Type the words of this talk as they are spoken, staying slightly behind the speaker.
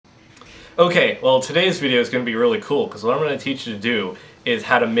Okay, well today's video is going to be really cool because what I'm going to teach you to do is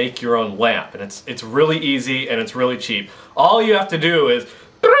how to make your own lamp, and it's really easy and it's really cheap. All you have to do is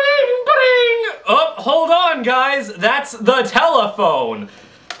bring, bring. Oh, hold on guys, that's the telephone.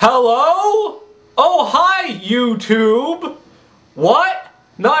 Hello? Oh hi YouTube. What?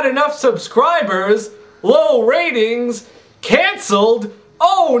 Not enough subscribers? Low ratings? Cancelled?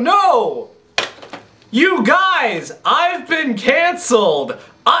 Oh no! You guys, I've been cancelled.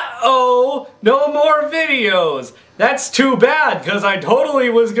 Uh-oh, no more videos. That's too bad, because I totally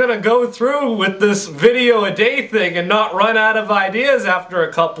was gonna go through with this video a day thing and not run out of ideas after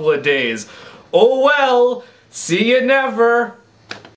a couple of days. Oh well, see you never.